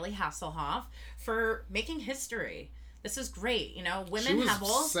daughter, Haley Hasselhoff, for making history. This is great. Women have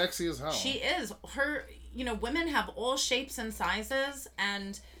all... sexy as hell. She is. Women have all shapes and sizes,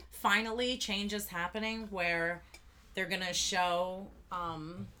 and finally change is happening where they're going to show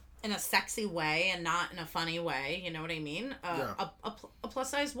in a sexy way and not in a funny way. You know what I mean? A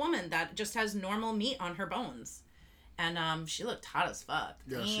plus-size woman that just has normal meat on her bones. And she looked hot as fuck.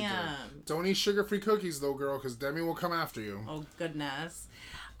 Yeah, damn. she did. Don't eat sugar-free cookies, though, girl, because Demi will come after you. Oh, goodness.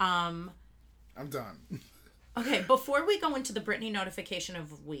 I'm done. Okay, before we go into the Britney notification of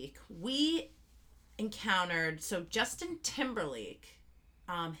the week, we encountered... So, Justin Timberlake,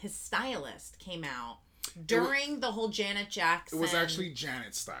 his stylist, came out during the whole Janet Jackson... It was actually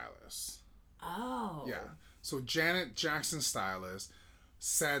Janet's stylist. Oh. Yeah. So, Janet Jackson's stylist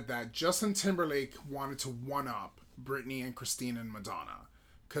said that Justin Timberlake wanted to one-up Britney and Christina and Madonna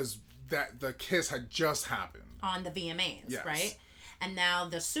because the kiss had just happened on the VMAs, right? And now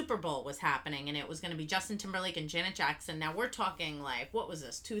the Super Bowl was happening, and it was going to be Justin Timberlake and Janet Jackson. Now we're talking like, what was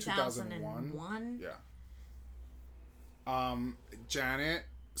this, 2001? Yeah. Janet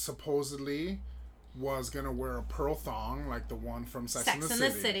supposedly was going to wear a pearl thong like the one from Sex and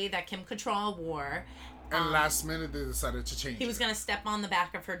the City that Kim Cattrall wore. And last minute, they decided to change it. He was going to step on the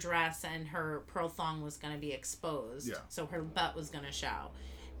back of her dress, and her pearl thong was going to be exposed. Yeah. So her butt was going to show.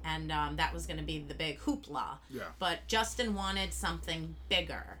 And that was going to be the big hoopla. Yeah. But Justin wanted something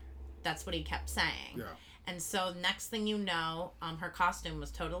bigger. That's what he kept saying. Yeah. And so next thing you know, her costume was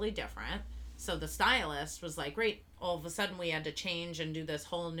totally different. So the stylist was like, great. All of a sudden, we had to change and do this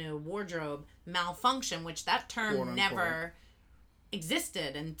whole new wardrobe malfunction, which that term Quote, never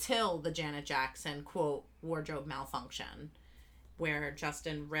existed until the Janet Jackson, quote, wardrobe malfunction, where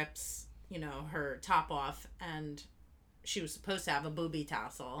Justin rips, her top off, and she was supposed to have a booby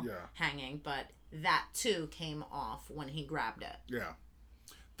tassel hanging, but that too came off when he grabbed it. Yeah.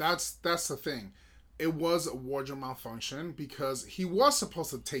 That's the thing. It was a wardrobe malfunction because he was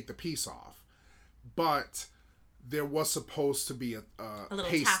supposed to take the piece off, but there was supposed to be a little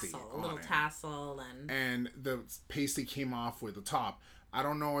pasty tassel, a little tassel, and the pasty came off with the top. I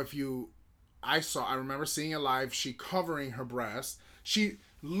don't know if I remember seeing it live. She covering her breast. She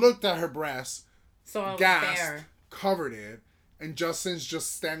looked at her breast, so gasped, covered it, And Justin's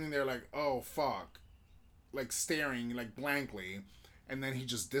just standing there like, oh, fuck. Like, staring, like, blankly. And then he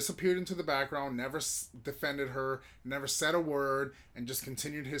just disappeared into the background, never defended her, never said a word, and just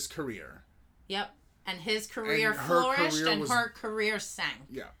continued his career. Yep. And his career flourished, and her career sank.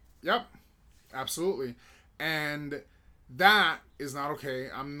 Yeah. Yep. Absolutely. And that is not okay.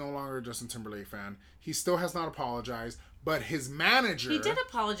 I'm no longer a Justin Timberlake fan. He still has not apologized. But his manager... He did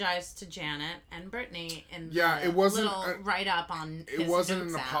apologize to Janet and Brittany in it wasn't little write-up on his It wasn't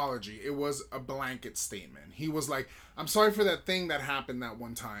notes an app. apology. It was a blanket statement. He was like, I'm sorry for that thing that happened that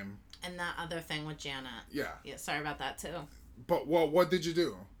one time. And that other thing with Janet. Yeah. Yeah, sorry about that, too. But what did you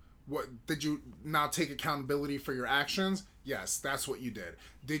do? What did you not take accountability for your actions? Yes, that's what you did.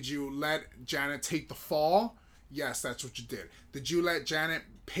 Did you let Janet take the fall? Yes, that's what you did. Did you let Janet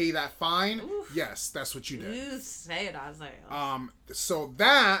pay that fine? Oof. Yes, that's what you did. You say it, Isaiah. So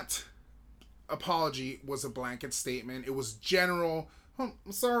that apology was a blanket statement. It was general. Oh,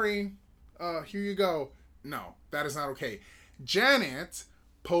 I'm sorry. Here you go. No, that is not okay. Janet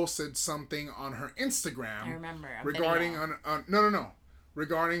posted something on her Instagram. I remember. Regarding no.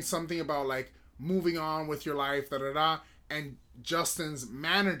 Regarding something about like moving on with your life, and Justin's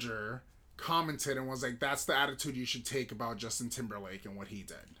manager commented and was like, that's the attitude you should take about Justin Timberlake and what he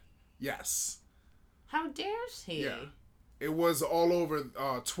did. Yes. How dares he? Yeah. It was all over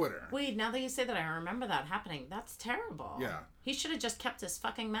Twitter. Wait, now that you say that, I remember that happening. That's terrible. Yeah. He should have just kept his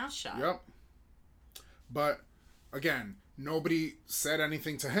fucking mouth shut. Yep. But, again, nobody said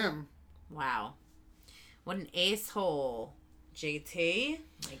anything to him. Wow. What an ace hole. JT?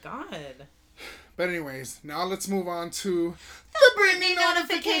 My God. But anyways, now let's move on to The Britney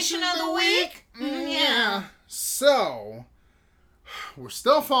notification of the week. Yeah. So, we're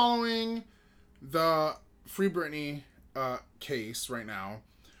still following the Free Britney case right now.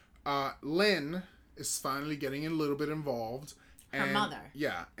 Lynn is finally getting a little bit involved. Her mother.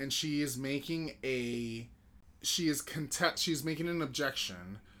 Yeah, and she is making she's making an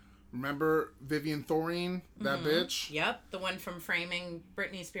objection. Remember Vivian Thoreen, that bitch? Yep, the one from Framing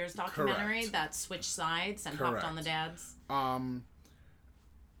Britney Spears documentary. Correct. That switched sides and hopped on the dads.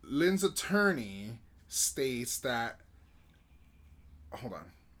 Lynn's attorney states that... Hold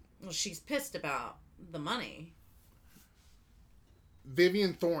on. Well, she's pissed about the money.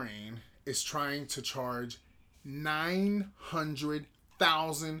 Vivian Thoreen is trying to charge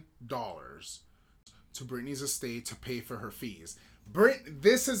 $900,000 to Britney's estate to pay for her fees.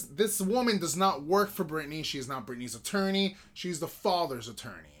 This woman does not work for Britney. She is not Britney's attorney. She's the father's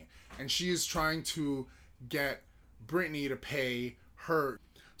attorney. And she is trying to get Britney to pay her.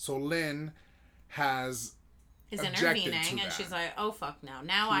 So Lynn is intervening, and she's like, oh, fuck no.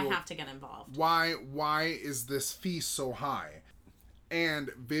 Now I have to get involved. Why is this fee so high?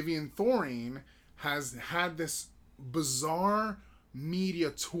 And Vivian Thoreen has had this bizarre media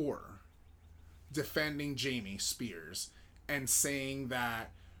tour defending Jamie Spears and saying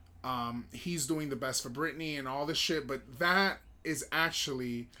that he's doing the best for Britney and all this shit, but that is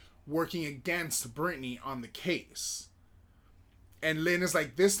actually working against Britney on the case. And Lynn is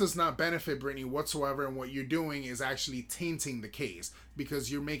like, this does not benefit Britney whatsoever, and what you're doing is actually tainting the case because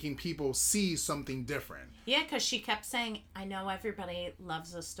you're making people see something different. Yeah, because she kept saying, I know everybody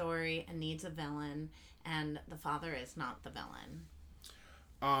loves a story and needs a villain, and the father is not the villain.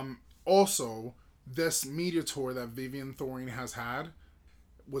 Also, this media tour that Vivian Thoreen has had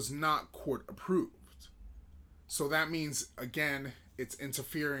was not court approved. So that means, again, it's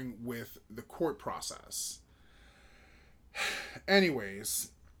interfering with the court process.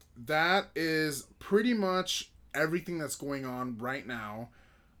 Anyways, that is pretty much everything that's going on right now.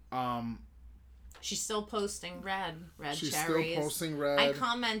 She's still posting red She's cherries. still posting red. I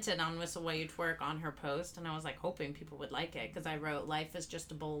commented on Whistle While You Twerk on her post, and I was like hoping people would like it because I wrote, "Life is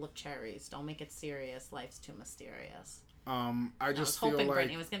just a bowl of cherries. Don't make it serious. Life's too mysterious." I just feel feel like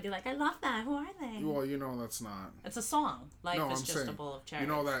Britney was gonna be like, "I love that. Who are they?" Well, you know that's not. It's a song. Life No, is I'm just saying, a bowl of cherries.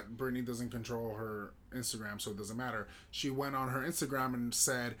 You know that Britney doesn't control her Instagram, so it doesn't matter. She went on her Instagram and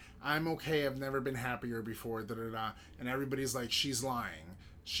said, "I'm okay. I've never been happier before." Da da da. And everybody's like, "She's lying."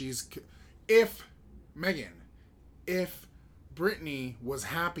 If Britney was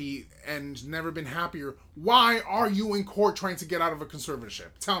happy and never been happier, why are you in court trying to get out of a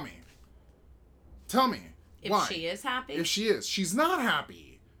conservatorship? Tell me. If Why? she is happy? If she is. She's not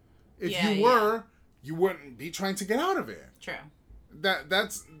happy. If Yeah, you were, you wouldn't be trying to get out of it. True.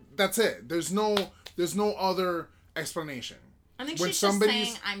 That's it. There's no other explanation. I think she's just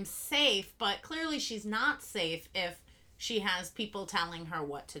saying, I'm safe, but clearly she's not safe if she has people telling her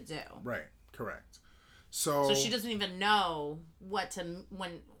what to do. Right. Correct. So she doesn't even know what to...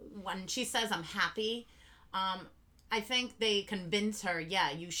 When she says, I'm happy... I think they convince her,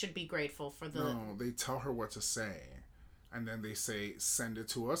 yeah, you should be grateful for the... No, they tell her what to say. And then they say, send it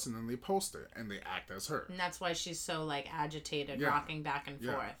to us, and then they post it. And they act as her. And that's why she's so, like, agitated, rocking back and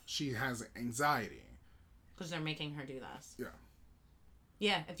forth. She has anxiety. Because they're making her do this. Yeah.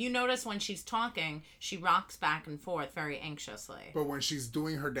 Yeah, if you notice when she's talking, she rocks back and forth very anxiously. But when she's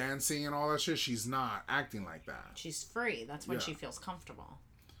doing her dancing and all that shit, she's not acting like that. She's free. That's when she feels comfortable.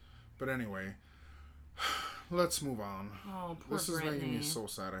 But anyway, let's move on. Oh, poor This is Brittany. making me so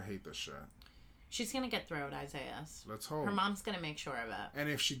sad. I hate this shit. She's going to get through it, Isaiah. Let's hope. Her mom's going to make sure of it. And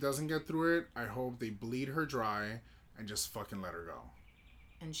if she doesn't get through it, I hope they bleed her dry and just fucking let her go.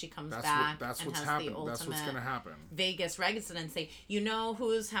 And she comes back That's and what's has happening. the ultimate That's what's going to happen. Vegas residency. You know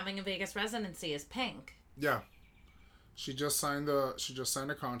who's having a Vegas residency is Pink. Yeah. She just signed a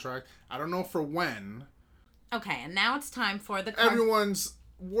contract. I don't know for when. Okay, and now it's time for the everyone's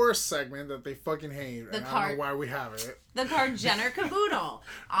worst segment that they fucking hate. And I don't know why we have it. The Kar-Jenner caboodle.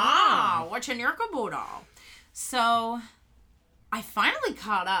 What's in your caboodle? So, I finally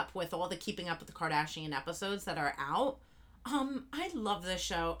caught up with all the Keeping Up with the Kardashian episodes that are out. I love this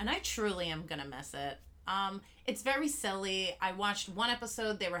show, and I truly am gonna miss it. It's very silly. I watched one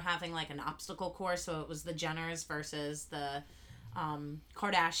episode. They were having like an obstacle course, so it was the Jenners versus the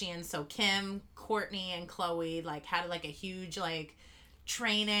Kardashians. So Kim, Kourtney, and Khloe like had like a huge like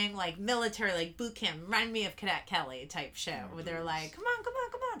training, like military, like boot camp. Reminded me of Cadet Kelly type shit, where they're like, come on, come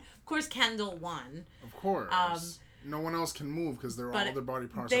on, come on. Of course, Kendall won. Of course. No one else can move because all their body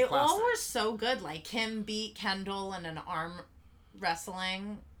parts they are plastic. all were so good. Like, Kim beat Kendall in an arm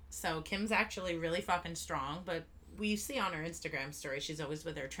wrestling. So, Kim's actually really fucking strong. But we see on her Instagram story, she's always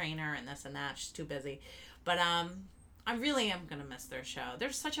with her trainer and this and that. She's too busy. But I really am going to miss their show.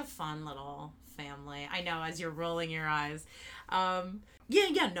 They're such a fun little family. I know, as you're rolling your eyes. No.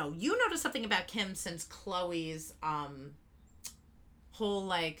 You noticed something about Kim since Khloe's whole,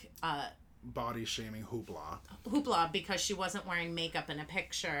 like... body shaming hoopla because she wasn't wearing makeup in a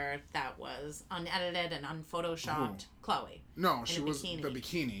picture that was unedited and unphotoshopped. Khloe. No, she was the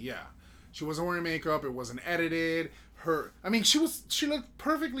bikini. Yeah, she wasn't wearing makeup. It wasn't edited. She looked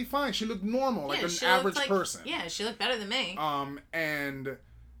perfectly fine. She looked normal, like an average person. Yeah, she looked better than me. And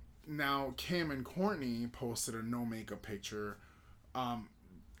now Kim and Kourtney posted a no makeup picture.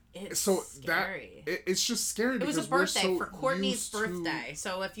 It's scary. It's just scary because it was a birthday for Kourtney's birthday.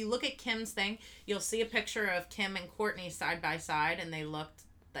 So if you look at Kim's thing, you'll see a picture of Kim and Kourtney side by side, and they looked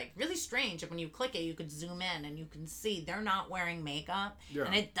like really strange. And when you click it, you could zoom in and you can see they're not wearing makeup,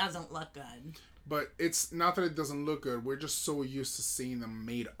 and it doesn't look good. But it's not that it doesn't look good. We're just so used to seeing them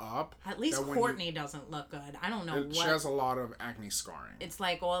made up. At least Kourtney doesn't look good. I don't know what. She has a lot of acne scarring. It's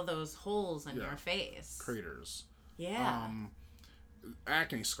like all those holes in your face. Craters. Yeah.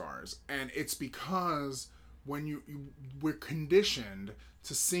 Acne scars, and it's because when we're conditioned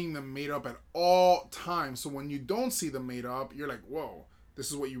to seeing them made up at all times. So when you don't see them made up, you're like, whoa, this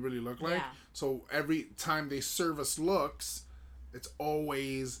is what you really look like. So every time they serve us looks, it's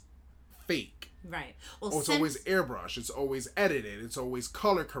always fake. Right. Well, it's always airbrush. It's always edited. It's always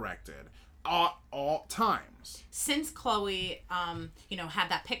color corrected. All times. Since Khloe, had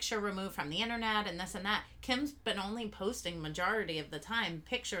that picture removed from the internet and this and that, Kim's been only posting majority of the time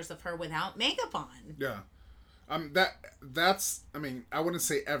pictures of her without makeup on. Yeah. That's I wouldn't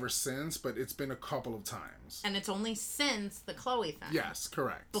say ever since, but it's been a couple of times. And it's only since the Khloe thing. Yes,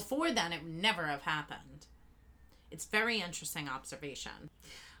 correct. Before then, it would never have happened. It's very interesting observation.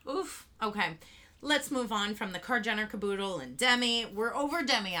 Oof. Okay. Let's move on from the Kar-Jenner caboodle and Demi. We're over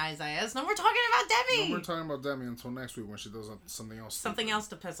Demi, Isaiah. No, we're talking about Demi. No, we're talking about Demi until next week when she does something else. Something else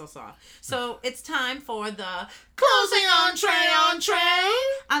to piss us off. So it's time for the closing entree.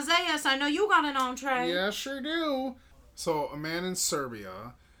 Isaiah, I know you got an entree. Yeah, sure do. So a man in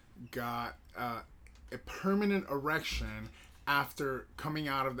Serbia got a permanent erection after coming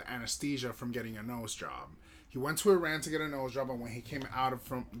out of the anesthesia from getting a nose job. He went to Iran to get a nose job, and when he came out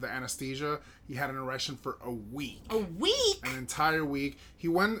from the anesthesia, he had an erection for a week. A week? An entire week. He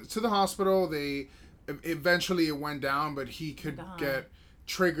went to the hospital. Eventually it went down, but he could get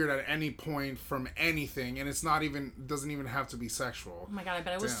triggered at any point from anything, and doesn't even have to be sexual. Oh my god, I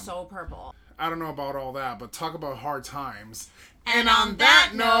bet it was so purple. I don't know about all that, but talk about hard times. And on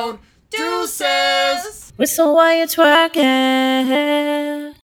that note, deuces! Whistle while you're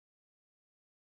twerking.